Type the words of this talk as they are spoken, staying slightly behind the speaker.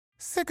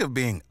Sick of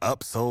being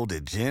upsold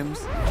at gyms?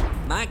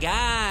 My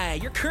guy,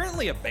 you're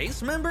currently a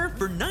base member?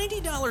 For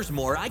 $90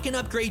 more, I can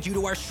upgrade you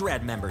to our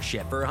Shred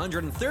membership. For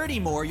 $130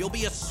 more, you'll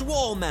be a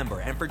Swole member.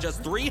 And for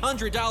just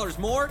 $300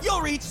 more, you'll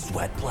reach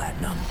Sweat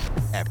Platinum.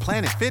 At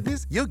Planet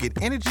Fitness, you'll get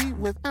energy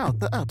without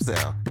the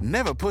upsell.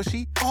 Never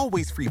pushy,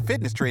 always free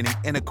fitness training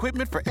and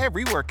equipment for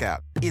every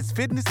workout. It's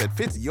fitness that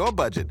fits your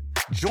budget.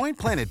 Join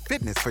Planet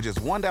Fitness for just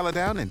 $1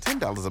 down and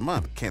 $10 a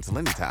month. Cancel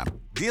anytime.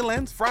 Deal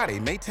ends Friday,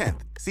 May 10th.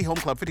 See Home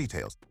Club for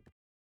details.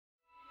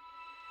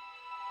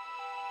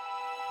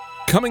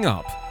 Coming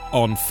up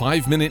on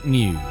 5 Minute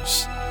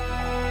News.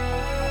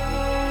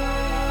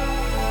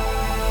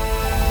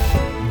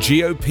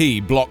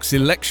 GOP blocks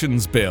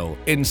elections bill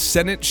in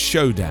Senate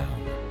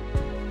showdown.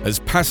 As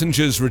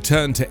passengers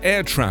return to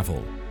air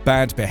travel,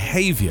 bad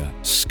behaviour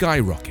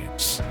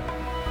skyrockets.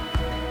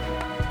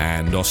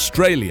 And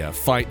Australia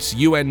fights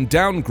UN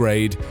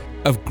downgrade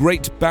of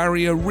Great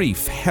Barrier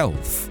Reef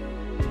health.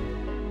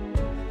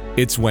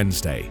 It's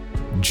Wednesday,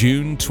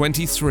 June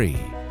 23.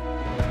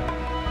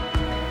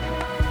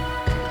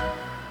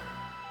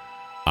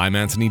 I'm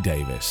Anthony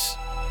Davis.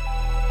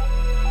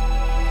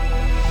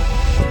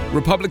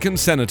 Republican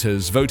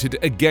senators voted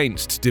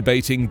against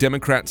debating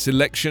Democrats'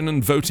 election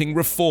and voting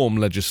reform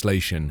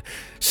legislation.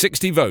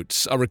 60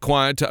 votes are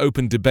required to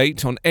open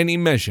debate on any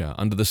measure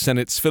under the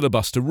Senate's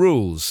filibuster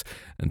rules.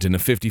 And in a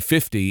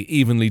 50-50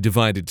 evenly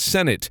divided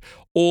Senate,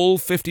 all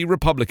 50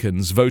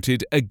 Republicans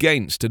voted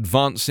against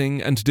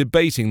advancing and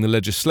debating the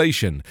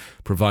legislation,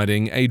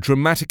 providing a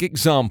dramatic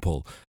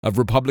example of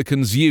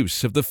Republicans'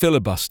 use of the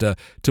filibuster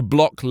to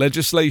block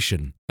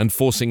legislation and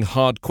forcing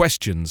hard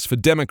questions for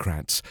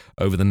Democrats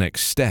over the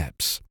next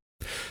steps.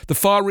 The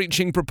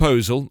far-reaching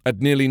proposal,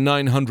 at nearly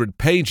 900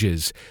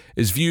 pages,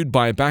 is viewed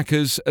by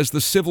backers as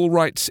the civil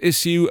rights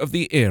issue of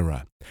the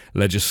era,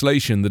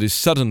 legislation that is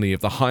suddenly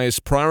of the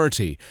highest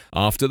priority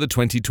after the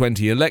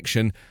 2020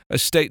 election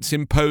as states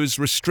impose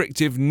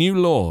restrictive new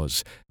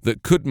laws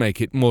that could make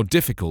it more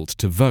difficult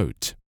to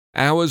vote.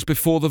 Hours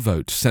before the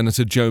vote,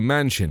 Senator Joe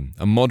Manchin,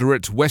 a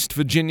moderate West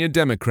Virginia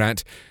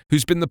Democrat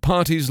who's been the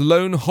party's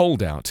lone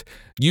holdout,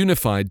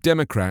 unified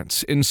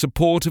Democrats in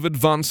support of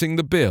advancing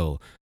the bill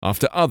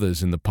after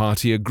others in the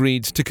party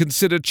agreed to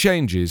consider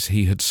changes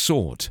he had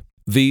sought.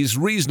 These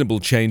reasonable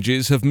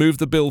changes have moved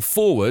the bill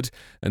forward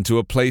and to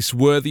a place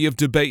worthy of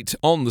debate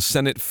on the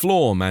Senate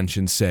floor,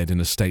 Manchin said in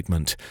a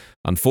statement.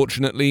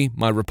 Unfortunately,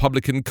 my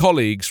Republican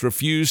colleagues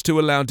refuse to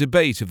allow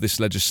debate of this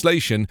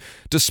legislation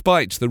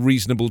despite the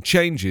reasonable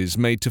changes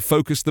made to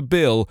focus the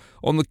bill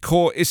on the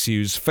core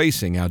issues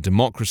facing our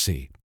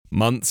democracy.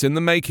 Months in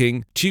the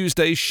making,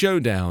 Tuesday's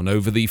showdown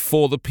over the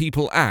For the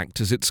People Act,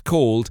 as it's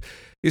called,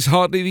 is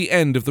hardly the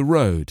end of the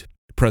road.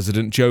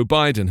 President Joe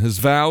Biden has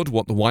vowed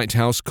what the White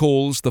House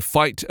calls the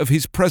fight of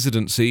his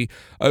presidency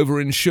over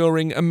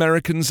ensuring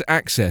Americans'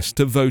 access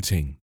to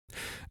voting.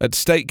 At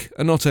stake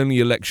are not only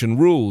election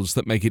rules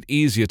that make it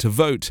easier to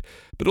vote,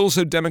 but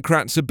also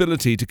Democrats'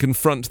 ability to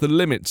confront the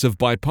limits of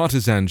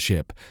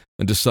bipartisanship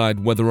and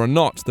decide whether or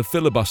not the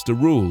filibuster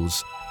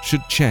rules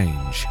should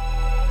change.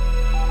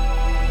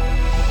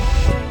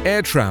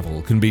 Air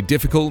travel can be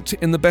difficult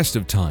in the best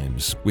of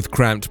times, with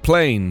cramped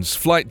planes,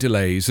 flight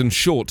delays, and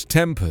short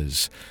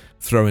tempers.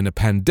 Throw in a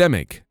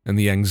pandemic, and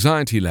the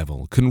anxiety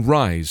level can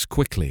rise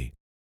quickly.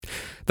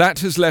 That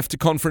has led to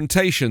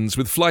confrontations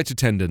with flight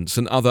attendants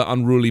and other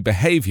unruly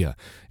behaviour,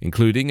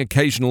 including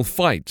occasional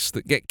fights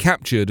that get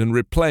captured and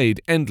replayed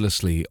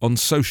endlessly on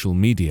social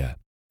media.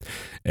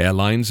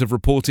 Airlines have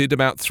reported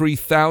about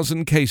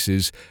 3,000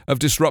 cases of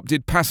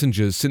disrupted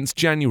passengers since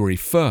January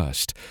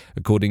 1st,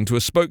 according to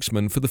a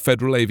spokesman for the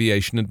Federal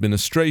Aviation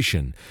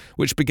Administration,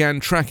 which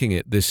began tracking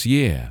it this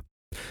year.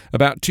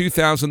 About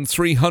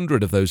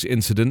 2,300 of those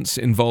incidents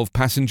involve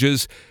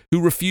passengers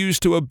who refuse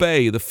to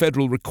obey the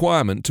federal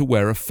requirement to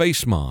wear a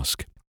face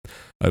mask.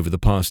 Over the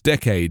past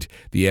decade,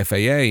 the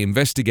FAA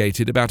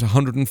investigated about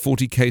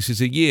 140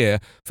 cases a year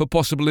for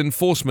possible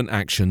enforcement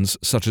actions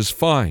such as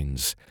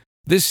fines.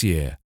 This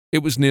year,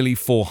 it was nearly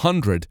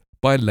 400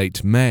 by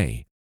late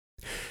May.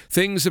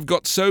 Things have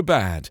got so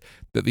bad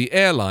that the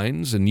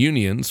airlines and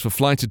unions for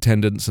flight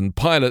attendants and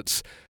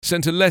pilots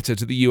sent a letter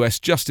to the US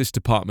Justice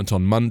Department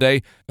on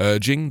Monday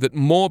urging that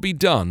more be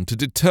done to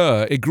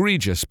deter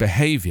egregious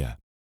behavior.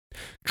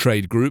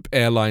 Trade group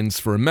Airlines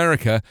for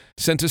America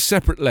sent a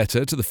separate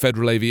letter to the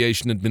Federal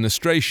Aviation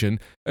Administration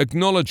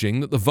acknowledging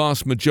that the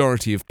vast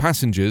majority of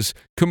passengers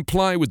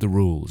comply with the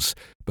rules,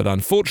 but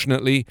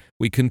unfortunately,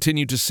 we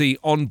continue to see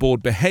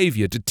onboard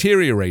behavior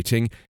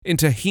deteriorating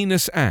into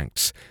heinous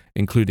acts,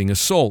 including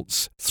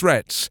assaults,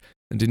 threats,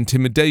 and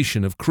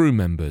intimidation of crew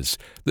members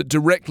that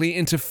directly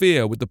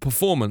interfere with the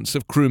performance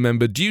of crew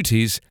member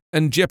duties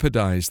and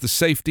jeopardize the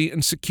safety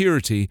and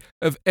security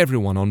of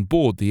everyone on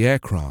board the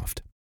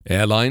aircraft.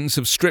 Airlines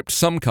have stripped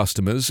some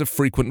customers of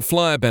frequent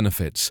flyer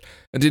benefits,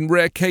 and in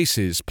rare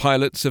cases,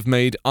 pilots have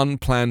made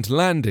unplanned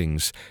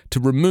landings to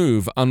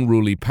remove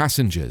unruly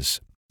passengers.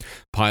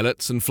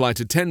 Pilots and flight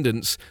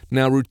attendants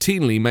now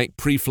routinely make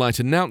pre-flight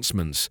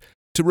announcements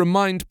to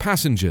remind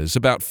passengers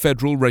about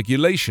federal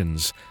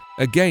regulations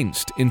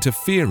against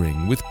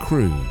interfering with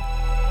crew.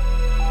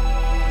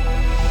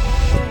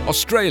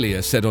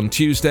 Australia said on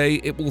Tuesday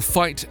it will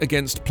fight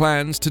against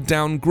plans to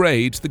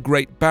downgrade the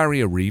Great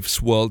Barrier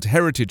Reef's World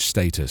Heritage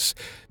status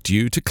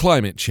due to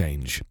climate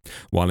change,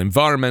 while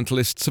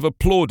environmentalists have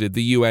applauded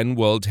the UN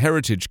World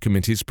Heritage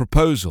Committee's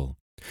proposal.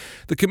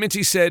 The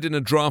committee said in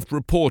a draft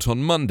report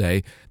on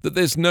Monday that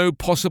there's no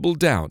possible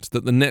doubt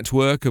that the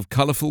network of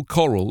colourful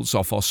corals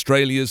off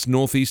Australia's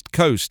northeast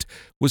coast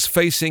was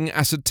facing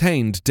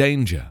ascertained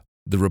danger.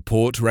 The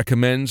report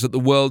recommends that the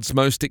world's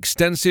most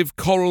extensive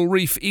coral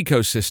reef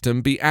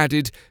ecosystem be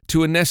added to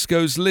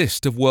UNESCO's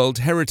list of World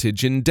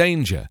Heritage in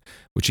danger,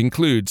 which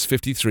includes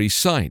 53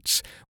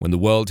 sites, when the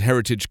World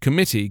Heritage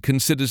Committee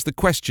considers the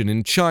question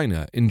in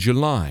China in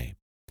July.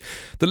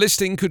 The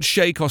listing could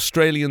shake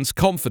Australians'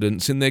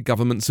 confidence in their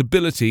government's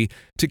ability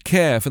to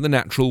care for the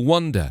natural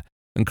wonder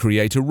and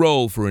create a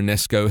role for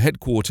UNESCO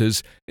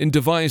headquarters in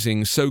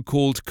devising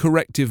so-called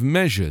corrective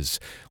measures,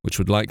 which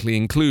would likely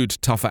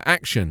include tougher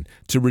action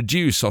to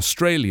reduce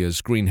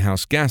Australia's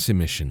greenhouse gas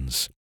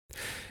emissions.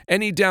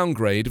 Any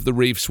downgrade of the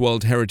reef's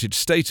World Heritage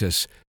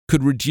status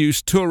could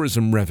reduce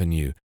tourism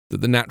revenue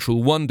that the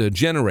natural wonder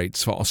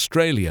generates for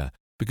Australia,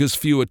 because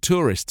fewer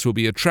tourists will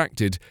be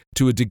attracted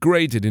to a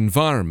degraded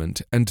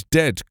environment and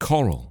dead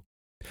coral.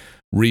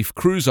 Reef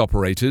cruise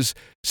operators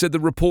said the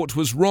report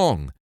was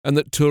wrong and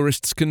that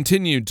tourists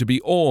continued to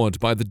be awed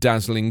by the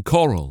dazzling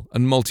coral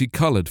and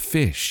multicoloured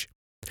fish.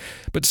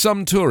 But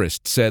some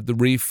tourists said the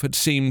reef had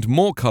seemed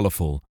more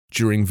colourful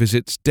during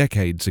visits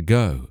decades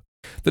ago.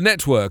 The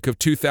network of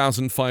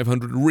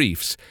 2,500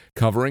 reefs,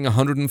 covering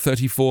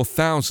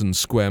 134,000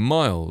 square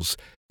miles,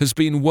 has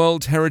been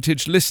World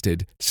Heritage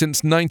listed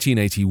since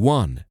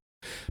 1981.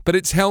 But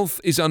its health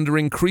is under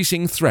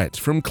increasing threat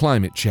from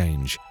climate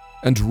change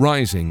and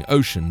rising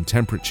ocean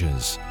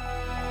temperatures.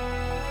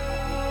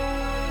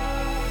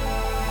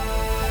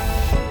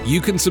 You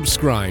can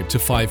subscribe to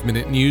 5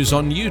 Minute News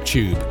on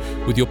YouTube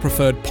with your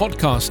preferred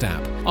podcast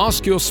app.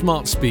 Ask your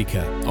smart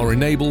speaker or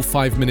enable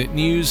 5 Minute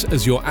News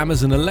as your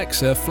Amazon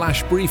Alexa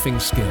flash briefing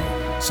skill.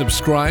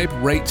 Subscribe,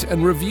 rate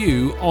and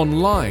review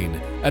online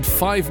at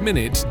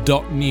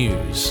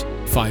 5minute.news.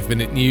 5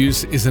 Minute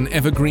News is an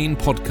evergreen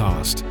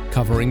podcast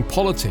covering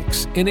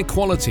politics,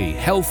 inequality,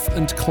 health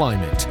and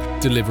climate,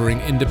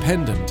 delivering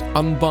independent,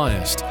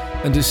 unbiased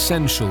and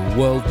essential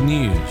world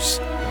news.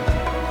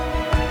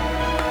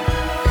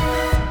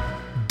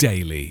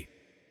 Daily.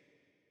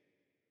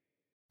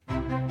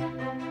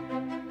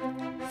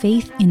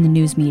 Faith in the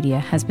news media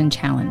has been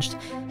challenged,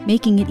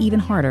 making it even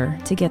harder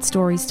to get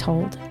stories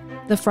told.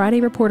 The Friday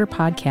Reporter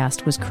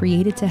podcast was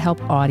created to help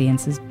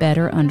audiences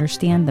better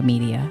understand the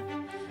media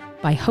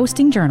by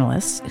hosting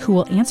journalists who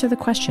will answer the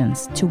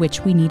questions to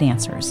which we need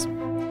answers.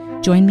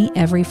 Join me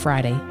every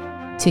Friday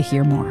to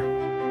hear more.